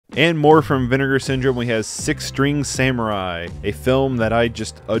And more from Vinegar Syndrome, we have Six String Samurai, a film that I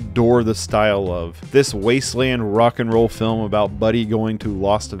just adore the style of. This wasteland rock and roll film about Buddy going to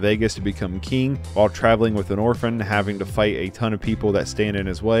Las Vegas to become king while traveling with an orphan, having to fight a ton of people that stand in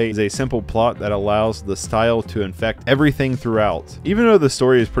his way, is a simple plot that allows the style to infect everything throughout. Even though the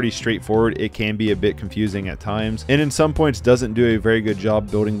story is pretty straightforward, it can be a bit confusing at times, and in some points doesn't do a very good job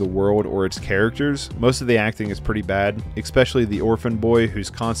building the world or its characters. Most of the acting is pretty bad, especially the orphan boy, whose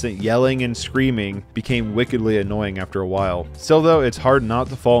constant yelling and screaming became wickedly annoying after a while. Still though, it's hard not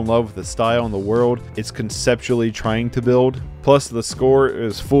to fall in love with the style and the world it's conceptually trying to build. Plus, the score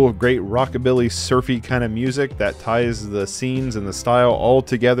is full of great rockabilly, surfy kind of music that ties the scenes and the style all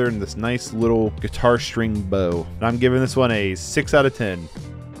together in this nice little guitar string bow. And I'm giving this one a 6 out of 10.